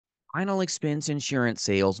Final expense insurance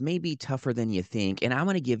sales may be tougher than you think, and I'm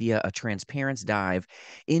going to give you a transparent dive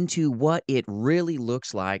into what it really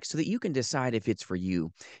looks like so that you can decide if it's for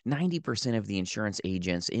you. 90% of the insurance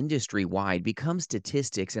agents industry wide become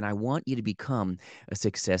statistics, and I want you to become a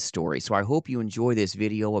success story. So I hope you enjoy this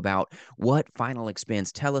video about what final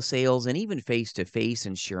expense telesales and even face to face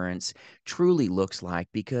insurance truly looks like,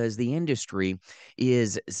 because the industry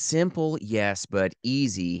is simple, yes, but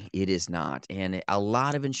easy, it is not. And a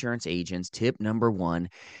lot of insurance agents, tip number one,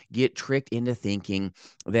 get tricked into thinking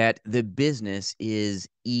that the business is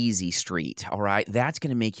easy street. All right. That's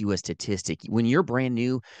going to make you a statistic. When you're brand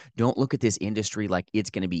new, don't look at this industry like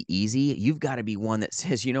it's going to be easy. You've got to be one that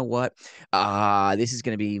says, you know what? This is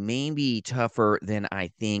going to be maybe tougher than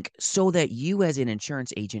I think, so that you as an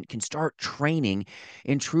insurance agent can start training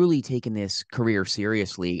and truly taking this career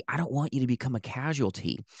seriously. I don't want you to become a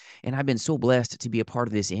casualty. And I've been so blessed to be a part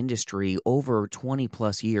of this industry over 20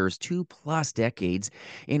 plus years, 2 plus decades.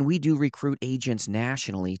 And we do recruit agents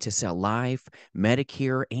nationally to sell life,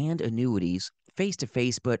 Medicare, and annuities face to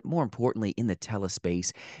face, but more importantly, in the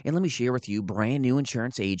telespace. And let me share with you brand new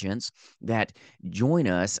insurance agents that join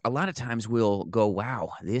us. A lot of times we'll go, wow,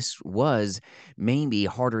 this was maybe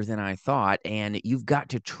harder than I thought. And you've got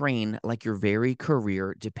to train like your very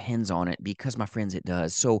career depends on it, because, my friends, it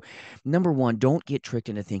does. So, number one, don't get tricked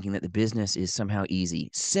into thinking that the business is somehow easy.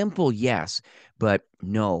 Simple, yes, but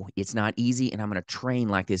no, it's not easy. And I'm going to train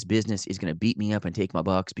like this business is going to beat me up and take my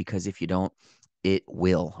bucks, because if you don't, it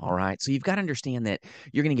will. All right. So you've got to understand that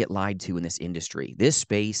you're going to get lied to in this industry. This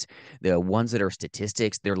space, the ones that are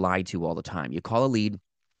statistics, they're lied to all the time. You call a lead,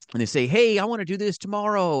 and they say, hey, I want to do this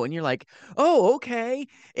tomorrow. And you're like, oh, okay.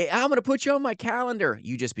 I'm going to put you on my calendar.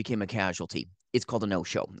 You just became a casualty. It's called a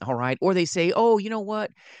no-show. All right. Or they say, oh, you know what?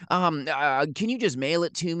 Can you just mail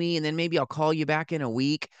it to me? And then maybe I'll call you back in a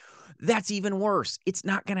week. That's even worse. It's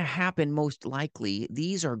not going to happen, most likely.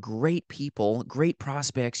 These are great people, great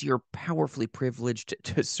prospects. You're powerfully privileged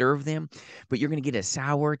to serve them, but you're going to get a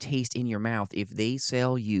sour taste in your mouth if they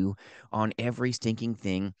sell you on every stinking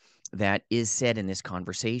thing that is said in this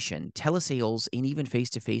conversation. Telesales and even face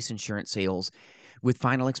to face insurance sales with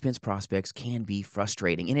final expense prospects can be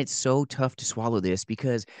frustrating. And it's so tough to swallow this,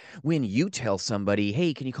 because when you tell somebody,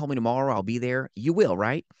 hey, can you call me tomorrow? I'll be there. You will,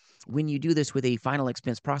 right? When you do this with a final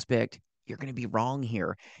expense prospect, you're going to be wrong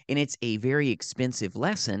here. And it's a very expensive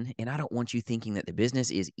lesson. And I don't want you thinking that the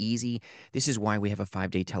business is easy. This is why we have a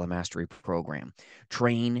 5-day telemastery program.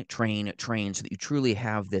 Train, train, train, so that you truly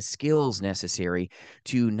have the skills necessary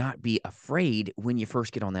to not be afraid when you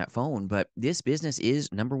first get on that phone. But this business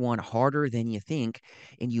is, number one, harder than you think.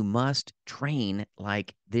 And you must train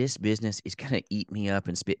like this business is going to eat me up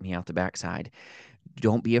and spit me out the backside.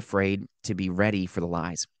 Don't be afraid to be ready for the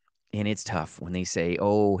lies. And it's tough when they say,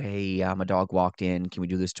 oh, hey, my dog walked in. Can we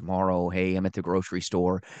do this tomorrow? Hey, I'm at the grocery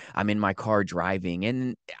store. I'm in my car driving.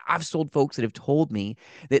 And I've sold folks that have told me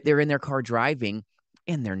that they're in their car driving,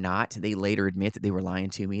 and they're not. They later admit that they were lying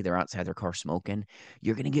to me. They're outside their car smoking.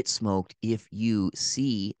 You're going to get smoked if you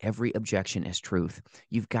see every objection as truth.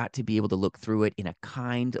 You've got to be able to look through it in a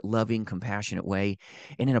kind, loving, compassionate way,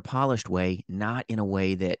 and in a polished way, not in a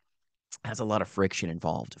way that has a lot of friction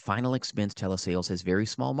involved. Final expense telesales has very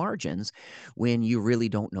small margins when you really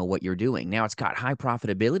don't know what you're doing. Now, it's got high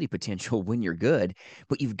profitability potential when you're good,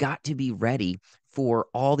 but you've got to be ready for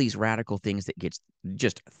all these radical things that gets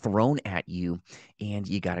just thrown at you, and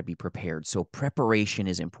you got to be prepared. So preparation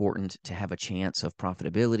is important to have a chance of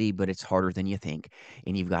profitability, but it's harder than you think.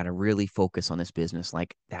 And you've got to really focus on this business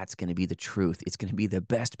like that's going to be the truth. It's going to be the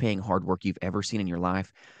best paying hard work you've ever seen in your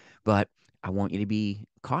life. But I want you to be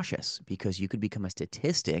cautious, because you could become a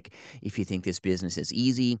statistic if you think this business is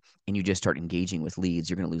easy and you just start engaging with leads.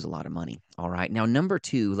 You're going to lose a lot of money. All right. Now, number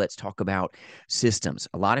two, let's talk about systems.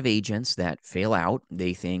 A lot of agents that fail out,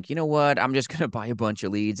 they think, you know what, I'm just going to buy a bunch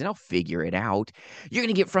of leads and I'll figure it out. You're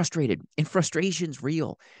going to get frustrated, and frustration's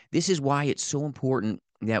real. This is why it's so important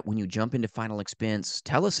that when you jump into final expense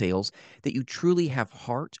telesales, that you truly have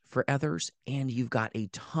heart for others and you've got a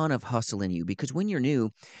ton of hustle in you, because when you're new,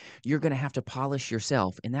 you're going to have to polish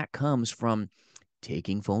yourself. And that comes from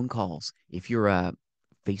taking phone calls. If you're a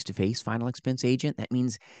face to face final expense agent, that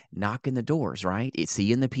means knocking the doors, right? It's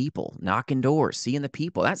seeing the people, knocking doors, seeing the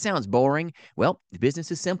people. That sounds boring. Well, the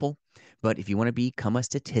business is simple. But if you want to become a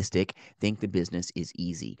statistic, think the business is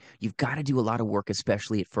easy. You've got to do a lot of work,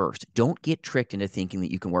 especially at first. Don't get tricked into thinking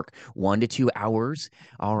that you can work 1 to 2 hours,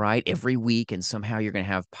 all right, every week, and somehow you're going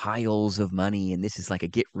to have piles of money. And this is like a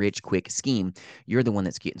get rich quick scheme. You're the one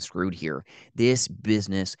that's getting screwed here. This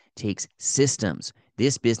business takes systems,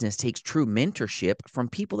 This business takes true mentorship from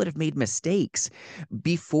people that have made mistakes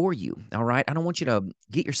before you. All right. I don't want you to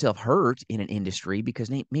get yourself hurt in an industry because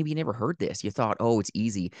maybe you never heard this. You thought, oh, it's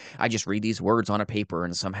easy. I just read these words on a paper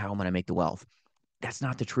and somehow I'm going to make the wealth. That's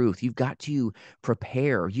not the truth. You've got to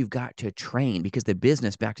prepare. You've got to train because the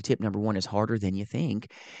business, back to tip number one, is harder than you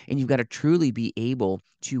think. And you've got to truly be able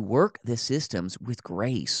to work the systems with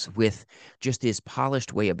grace, with just this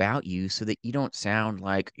polished way about you so that you don't sound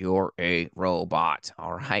like you're a robot.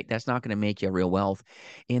 All right. That's not going to make you real wealth.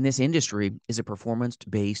 And this industry is a performance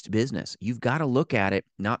based business. You've got to look at it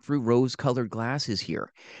not through rose colored glasses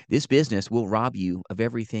here. This business will rob you of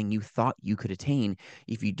everything you thought you could attain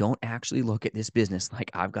if you don't actually look at this business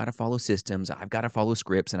like I've got to follow systems, I've got to follow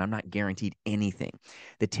scripts, and I'm not guaranteed anything.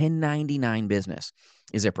 The 1099 business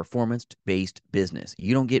is a performance based business.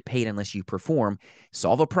 You don't get paid unless you perform,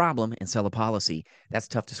 solve a problem, and sell a policy. That's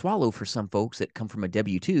tough to swallow for some folks that come from a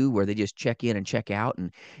W 2 where they just check in and check out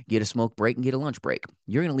and get a smoke break and get a lunch break.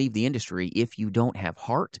 You're going to leave the industry if you don't have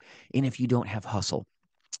heart and if you don't have hustle.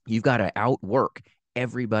 You've got to outwork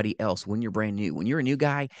everybody else when you're brand new. When you're a new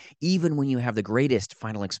guy, even when you have the greatest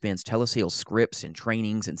final expense telesales scripts and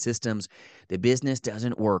trainings and systems, the business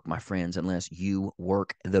doesn't work, my friends, unless you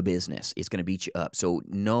work the business. It's going to beat you up. So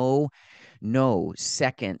no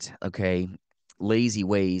second, okay, lazy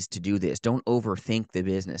ways to do this. Don't overthink the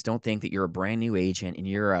business. Don't think that you're a brand new agent and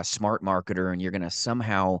you're a smart marketer and you're going to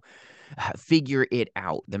somehow figure it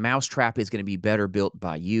out. The mousetrap is going to be better built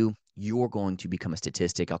by you. You're going to become a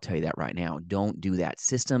statistic. I'll tell you that right now. Don't do that.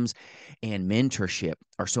 Systems and mentorship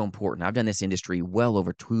are so important. I've done this industry well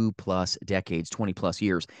over 2+ decades, 20+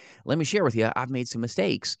 years. Let me share with you, I've made some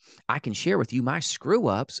mistakes. I can share with you my screw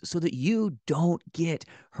ups so that you don't get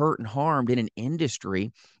hurt and harmed in an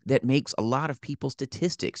industry that makes a lot of people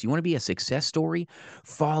statistics. You want to be a success story?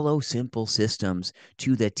 Follow simple systems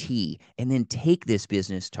to the T, and then take this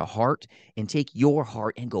business to heart and take your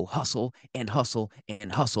heart and go hustle and hustle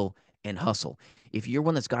and hustle and hustle. If you're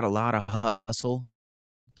one that's got a lot of hustle,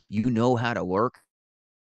 you know how to work.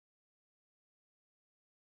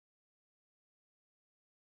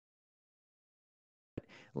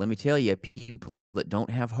 Let me tell you, people that don't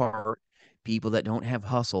have heart, people that don't have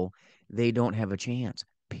hustle, they don't have a chance.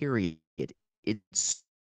 Period. It's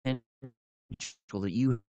essential that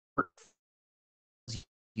you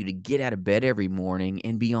to get out of bed every morning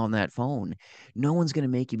and be on that phone. No one's going to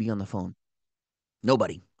make you be on the phone.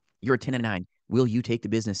 Nobody. You're a 10 and 9. Will you take the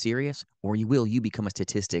business serious or will you become a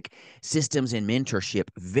statistic? Systems and mentorship,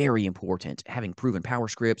 very important. Having proven power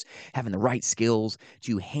scripts, having the right skills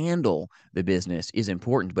to handle the business is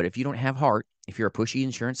important. But if you don't have heart, if you're a pushy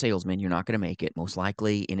insurance salesman, you're not going to make it, most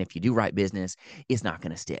likely. And if you do right business, it's not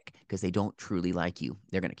going to stick because they don't truly like you.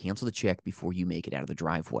 They're going to cancel the check before you make it out of the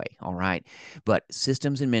driveway. All right. But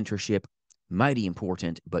systems and mentorship, mighty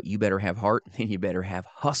important, but you better have heart and you better have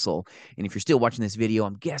hustle. And if you're still watching this video,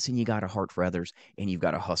 I'm guessing you got a heart for others and you've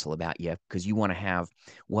got a hustle about you because you want to have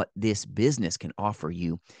what this business can offer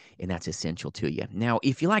you, and that's essential to you. Now,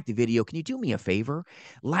 if you like the video, can you do me a favor?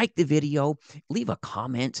 Like the video, leave a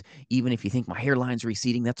comment. Even if you think my hairline's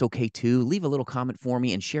receding, that's okay too. Leave a little comment for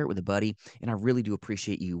me and share it with a buddy. And I really do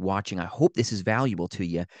appreciate you watching. I hope this is valuable to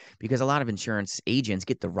you because a lot of insurance agents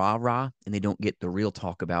get the rah-rah and they don't get the real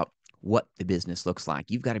talk about what the business looks like.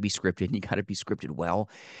 You've got to be scripted and you got to be scripted well.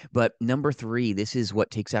 But number three, this is what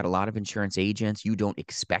takes out a lot of insurance agents. You don't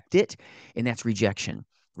expect it, and that's rejection.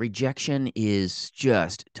 Rejection is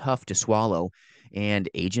just tough to swallow. And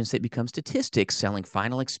agents that become statistics selling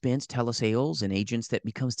final expense telesales and agents that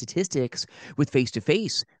become statistics with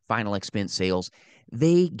face-to-face final expense sales,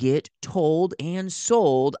 they get told and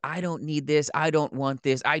sold, I don't need this. I don't want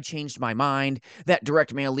this. I changed my mind. That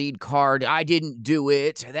direct mail lead card, I didn't do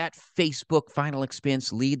it. That Facebook final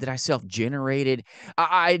expense lead that I self-generated,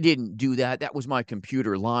 I didn't do that. That was my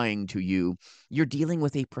computer lying to you. You're dealing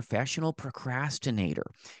with a professional procrastinator.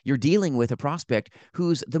 You're dealing with a prospect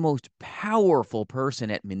who's the most powerful person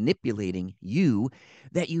at manipulating you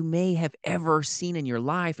that you may have ever seen in your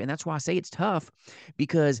life. And that's why I say it's tough,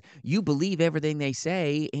 because you believe everything they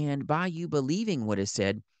say. And by you believing what is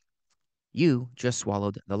said, you just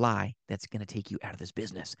swallowed the lie that's going to take you out of this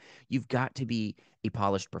business. You've got to be a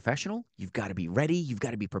polished professional. You've got to be ready. You've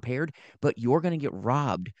got to be prepared. But you're going to get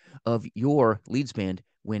robbed of your lead spend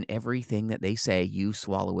when everything that they say you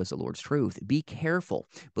swallow as the Lord's truth. Be careful.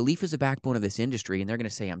 Belief is the backbone of this industry, and they're going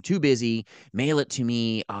to say, I'm too busy. Mail it to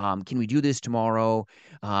me. Can we do this tomorrow?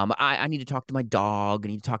 I need to talk to my dog. I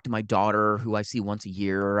need to talk to my daughter, who I see once a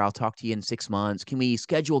year. I'll talk to you in 6 months. Can we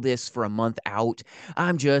schedule this for a month out?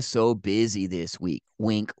 I'm just so busy this week.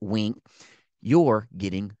 Wink, wink. you're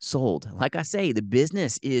getting sold. Like I say, the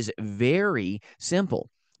business is very simple,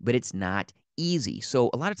 but it's not easy. So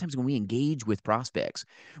a lot of times when we engage with prospects,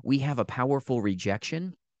 we have a powerful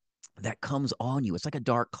rejection that comes on you. It's like a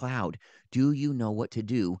dark cloud. Do you know what to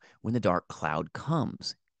do when the dark cloud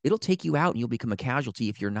comes? It'll take you out and you'll become a casualty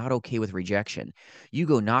if you're not okay with rejection. You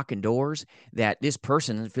go knocking doors that this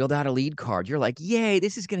person filled out a lead card. You're like, yay,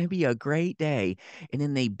 this is going to be a great day. And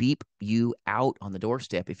then they beep you out on the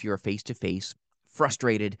doorstep if you're a face to face,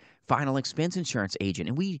 frustrated final expense insurance agent.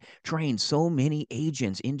 And we train so many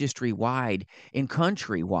agents industry wide and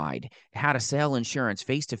countrywide how to sell insurance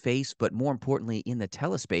face to face, but more importantly, in the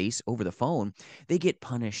telespace over the phone. They get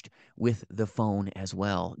punished with the phone as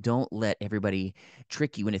well. Don't let everybody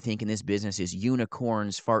trick you into thinking this business is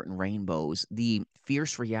unicorns, farting rainbows. The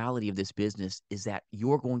fierce reality of this business is that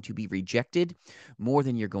you're going to be rejected more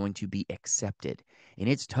than you're going to be accepted. And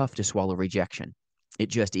it's tough to swallow rejection. It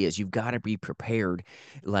just is. You've got to be prepared.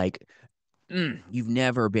 Like, you've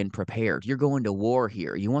never been prepared. You're going to war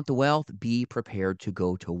here. You want the wealth? Be prepared to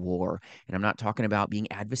go to war. And I'm not talking about being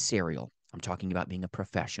adversarial. I'm talking about being a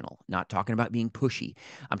professional, not talking about being pushy.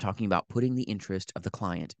 I'm talking about putting the interest of the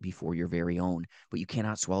client before your very own. But you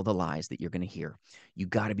cannot swallow the lies that you're going to hear. You've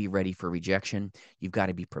got to be ready for rejection. You've got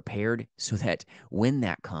to be prepared so that when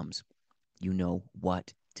that comes, you know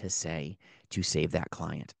what to say to save that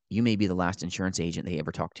client. You may be the last insurance agent they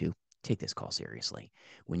ever talk to. Take this call seriously.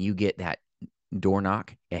 When you get that door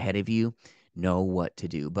knock ahead of you, know what to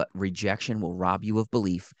do. But rejection will rob you of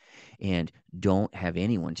belief, and don't have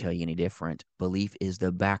anyone tell you any different. Belief is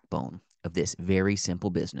the backbone of this very simple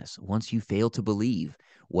business. Once you fail to believe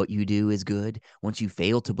what you do is good, once you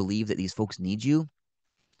fail to believe that these folks need you,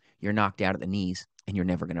 you're knocked out at the knees and you're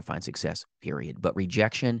never going to find success, period. But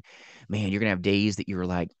rejection, man, you're going to have days that you're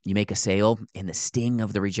like, you make a sale and the sting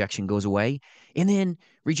of the rejection goes away. And then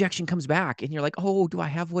rejection comes back and you're like, oh, do I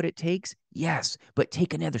have what it takes? Yes, but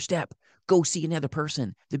take another step. Go see another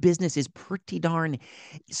person. The business is pretty darn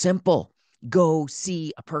simple. Go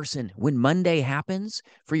see a person. When Monday happens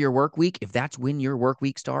for your work week, if that's when your work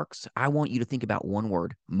week starts, I want you to think about one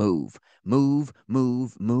word: move, move,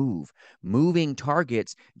 move, move. Moving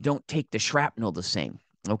targets don't take the shrapnel the same.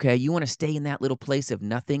 Okay, you want to stay in that little place of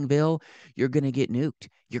nothingville, you're going to get nuked.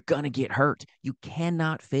 You're going to get hurt. You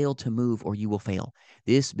cannot fail to move or you will fail.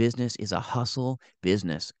 This business is a hustle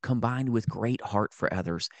business combined with great heart for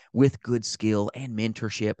others, with good skill and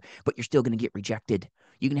mentorship, but you're still going to get rejected.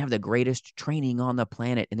 You can have the greatest training on the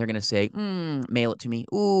planet and they're going to say, mail it to me.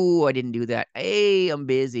 Ooh, I didn't do that. Hey, I'm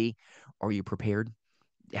busy. Are you prepared?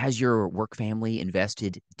 Has your work family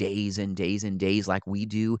invested days and days and days like we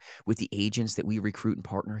do with the agents that we recruit and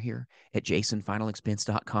partner here at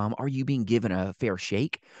jasonfinalexpense.com? Are you being given a fair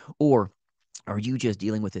shake, or are you just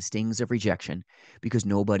dealing with the stings of rejection because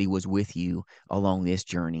nobody was with you along this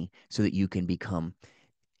journey so that you can become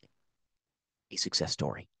a success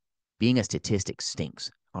story? Being a statistic stinks.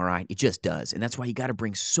 All right. It just does. And that's why you got to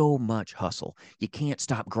bring so much hustle. You can't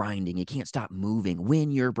stop grinding. You can't stop moving when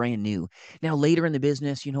you're brand new. Now, later in the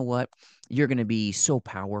business, you know what? You're going to be so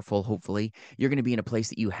powerful, hopefully. You're going to be in a place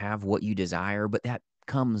that you have what you desire, but that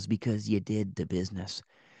comes because you did the business.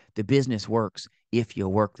 The business works if you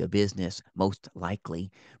work the business, most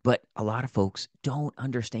likely. But a lot of folks don't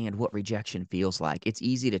understand what rejection feels like. It's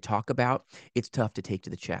easy to talk about, it's tough to take to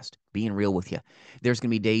the chest. Being real with you, there's going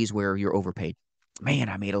to be days where you're overpaid. Man,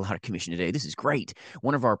 I made a lot of commission today. This is great.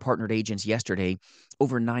 One of our partnered agents yesterday,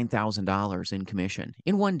 over $9,000 in commission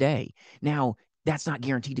in one day. Now, that's not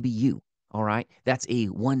guaranteed to be you. All right. That's a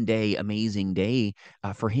one day amazing day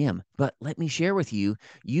for him. But let me share with you,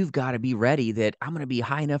 you've got to be ready that I'm going to be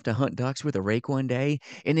high enough to hunt ducks with a rake one day.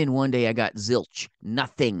 And then one day I got zilch,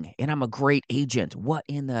 nothing. And I'm a great agent. What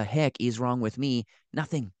in the heck is wrong with me?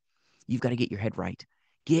 Nothing. You've got to get your head right.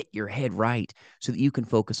 Get your head right so that you can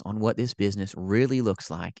focus on what this business really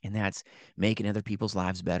looks like. And that's making other people's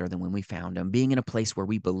lives better than when we found them. Being in a place where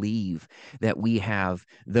we believe that we have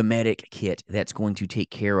the medic kit that's going to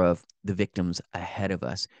take care of the victims ahead of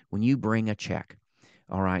us. When you bring a check,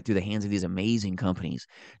 all right, through the hands of these amazing companies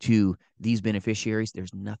to these beneficiaries,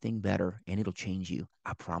 there's nothing better and it'll change you.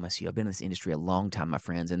 I promise you. I've been in this industry a long time, my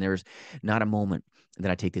friends, and there's not a moment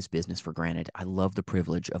that I take this business for granted. I love the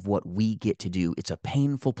privilege of what we get to do. It's a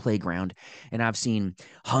painful playground, and I've seen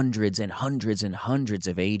hundreds and hundreds and hundreds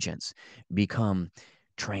of agents become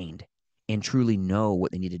trained and truly know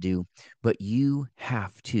what they need to do. But you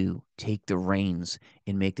have to take the reins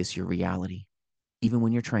and make this your reality. Even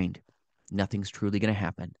when you're trained, nothing's truly going to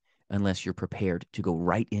happen unless you're prepared to go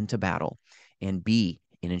right into battle and be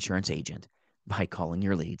an insurance agent by calling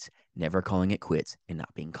your leads, never calling it quits, and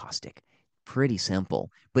not being caustic. pretty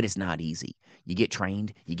simple, but it's not easy. You get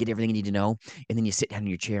trained, you get everything you need to know, and then you sit down in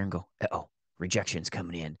your chair and go, uh-oh, rejection's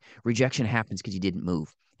coming in. Rejection happens because you didn't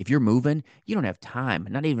move. If you're moving, you don't have time,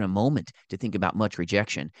 not even a moment to think about much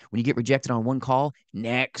rejection. When you get rejected on one call,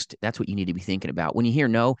 next, that's what you need to be thinking about. When you hear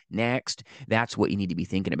no, next, that's what you need to be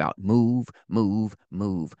thinking about. Move, move,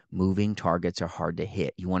 move. Moving targets are hard to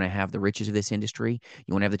hit. You want to have the riches of this industry?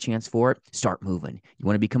 You want to have the chance for it? Start moving. You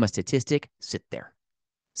want to become a statistic? Sit there.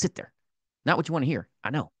 Sit there. Not what you want to hear. I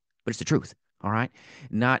know, but it's the truth. All right.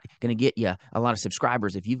 Not going to get you a lot of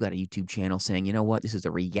subscribers if you've got a YouTube channel saying, you know what, this is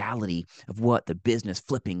the reality of what the business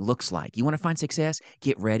flipping looks like. You want to find success?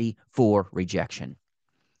 Get ready for rejection.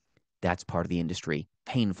 That's part of the industry.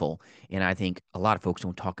 Painful. And I think a lot of folks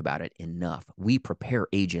don't talk about it enough. We prepare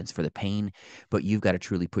agents for the pain, but you've got to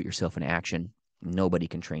truly put yourself in action. Nobody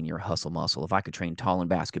can train your hustle muscle. If I could train tall in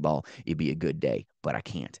basketball, it'd be a good day, but I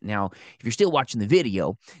can't. Now, if you're still watching the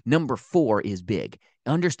video, number 4 is big.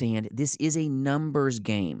 Understand this is a numbers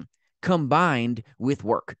game combined with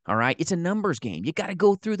work. All right. It's a numbers game. You got to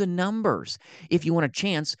go through the numbers if you want a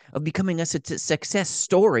chance of becoming a success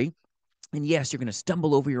story. And yes, you're going to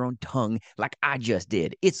stumble over your own tongue like I just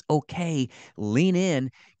did. It's okay. Lean in,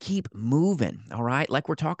 keep moving. All right. Like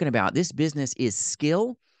we're talking about, this business is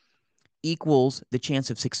skill equals the chance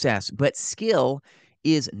of success, but skill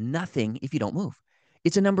is nothing if you don't move.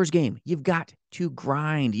 It's a numbers game. You've got to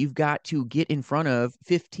grind. You've got to get in front of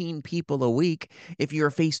 15 people a week if you're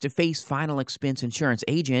a face-to-face final expense insurance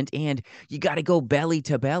agent, and you got to go belly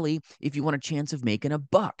to belly if you want a chance of making a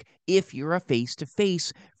buck. If you're a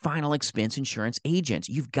face-to-face final expense insurance agent,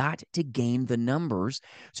 you've got to gain the numbers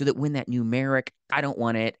so that when that numeric, I don't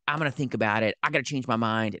want it, I'm going to think about it, I got to change my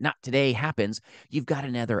mind, not today happens, you've got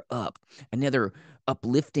another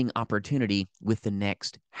uplifting opportunity with the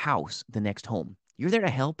next house, the next home. You're there to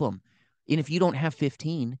help them. And if you don't have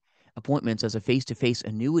 15 appointments as a face-to-face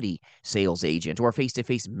annuity sales agent or a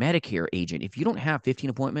face-to-face Medicare agent, if you don't have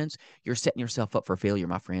 15 appointments, you're setting yourself up for failure,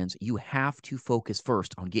 my friends. You have to focus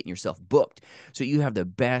first on getting yourself booked so you have the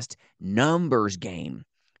best numbers game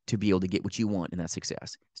to be able to get what you want in that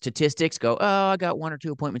success. Statistics go, oh, I got 1 or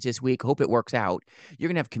 2 appointments this week. Hope it works out. You're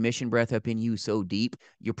going to have commission breath up in you so deep,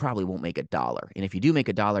 you probably won't make $1. And if you do make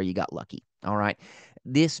 $1, you got lucky. All right.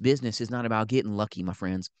 This business is not about getting lucky, my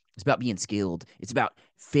friends. It's about being skilled. It's about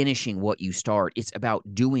finishing what you start. It's about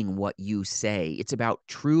doing what you say. It's about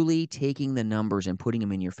truly taking the numbers and putting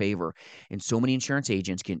them in your favor. And so many insurance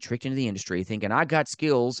agents get tricked into the industry thinking, I got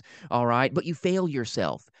skills, all right, but you fail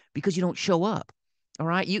yourself because you don't show up. All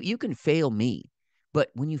right. You can fail me, but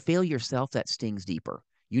when you fail yourself, that stings deeper.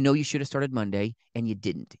 You know you should have started Monday and you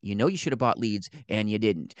didn't. You know you should have bought leads and you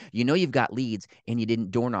didn't. You know you've got leads and you didn't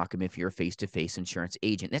door knock them if you're a face-to-face insurance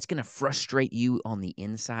agent. That's going to frustrate you on the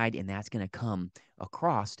inside, and that's going to come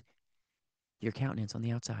across your countenance on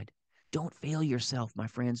the outside. Don't fail yourself, my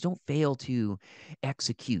friends. Don't fail to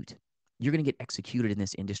execute. You're going to get executed in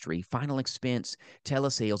this industry. Final expense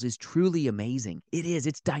telesales is truly amazing. It is.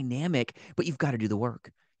 It's dynamic, but you've got to do the work.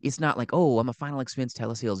 It's not like, oh, I'm a final expense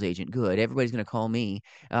telesales agent. Good. Everybody's going to call me.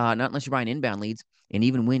 Not unless you're buying inbound leads. And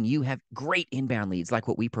even when you have great inbound leads like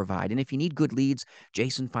what we provide. And if you need good leads,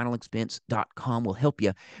 jasonfinalexpense.com will help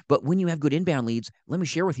you. But when you have good inbound leads, let me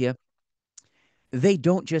share with you, they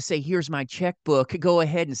don't just say, here's my checkbook, go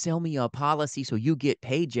ahead and sell me a policy so you get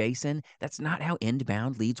paid, Jason. That's not how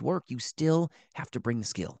inbound leads work. You still have to bring the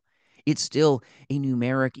skill. It's still a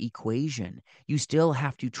numeric equation. You still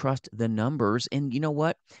have to trust the numbers. And you know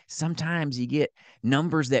what? Sometimes you get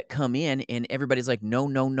numbers that come in and everybody's like, no,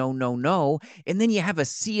 no, no, no, no. And then you have a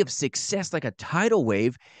sea of success like a tidal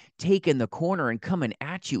wave taking the corner and coming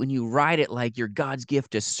at you, and you ride it like you're God's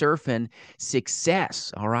gift to surfing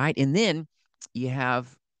success. All right. And then you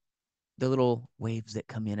have the little waves that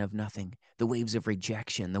come in of nothing, the waves of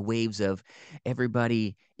rejection, the waves of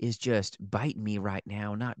everybody is just biting me right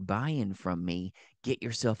now, not buying from me. Get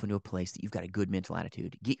yourself into a place that you've got a good mental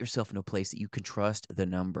attitude. Get yourself into a place that you can trust the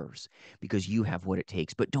numbers because you have what it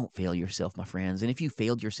takes. But don't fail yourself, my friends. And if you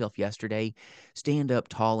failed yourself yesterday, stand up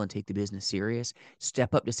tall and take the business serious.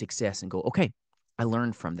 Step up to success and go, okay, I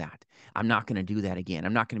learned from that. I'm not going to do that again.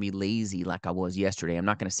 I'm not going to be lazy like I was yesterday. I'm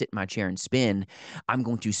not going to sit in my chair and spin. I'm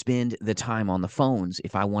going to spend the time on the phones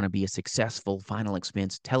if I want to be a successful final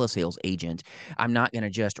expense telesales agent. I'm not going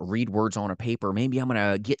to just read words on a paper. Maybe I'm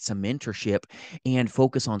going to get some mentorship and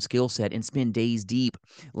focus on skill set and spend days deep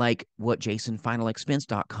like what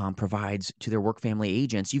jasonfinalexpense.com provides to their work family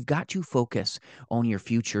agents. You've got to focus on your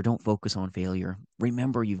future. Don't focus on failure.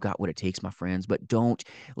 Remember, you've got what it takes, my friends, but don't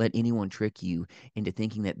let anyone trick you into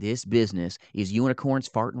thinking that this business is unicorns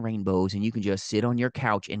farting rainbows and you can just sit on your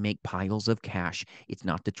couch and make piles of cash. It's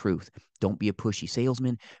not the truth. Don't be a pushy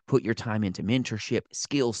salesman. Put your time into mentorship,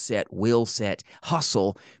 skill set, will set,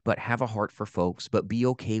 hustle, but have a heart for folks. But be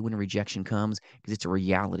okay when rejection comes because it's a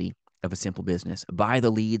reality of a simple business. Buy the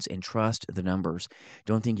leads and trust the numbers.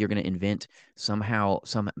 Don't think you're going to invent somehow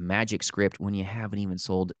some magic script when you haven't even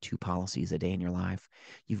sold 2 policies a day in your life.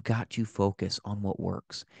 You've got to focus on what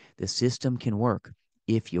works. The system can work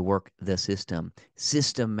if you work the system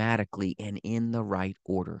systematically and in the right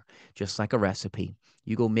order, just like a recipe.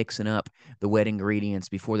 You go mixing up the wet ingredients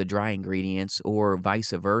before the dry ingredients, or vice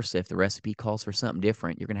versa. If the recipe calls for something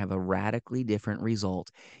different, you're going to have a radically different result,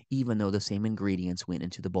 even though the same ingredients went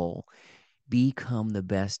into the bowl. Become the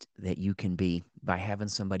best that you can be by having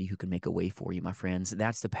somebody who can make a way for you, my friends.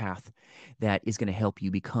 That's the path that is going to help you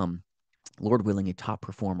become, Lord willing, a top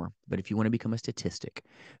performer. But if you want to become a statistic,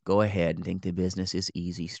 go ahead and think the business is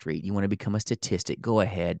easy street. You want to become a statistic, go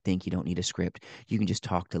ahead, think you don't need a script. You can just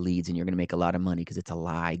talk to leads and you're going to make a lot of money because it's a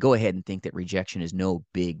lie. Go ahead and think that rejection is no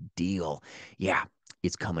big deal. Yeah,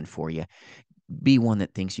 it's coming for you. Be one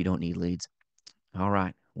that thinks you don't need leads. All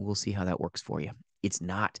right. We'll see how that works for you. It's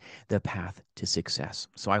not the path to success.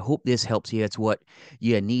 So I hope this helps you. It's what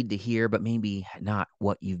you need to hear, but maybe not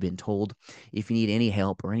what you've been told. If you need any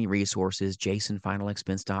help or any resources,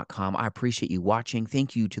 jasonfinalexpense.com. I appreciate you watching.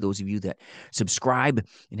 Thank you to those of you that subscribe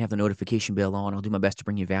and have the notification bell on. I'll do my best to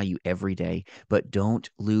bring you value every day, but don't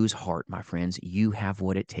lose heart, my friends. You have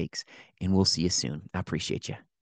what it takes, and we'll see you soon. I appreciate you.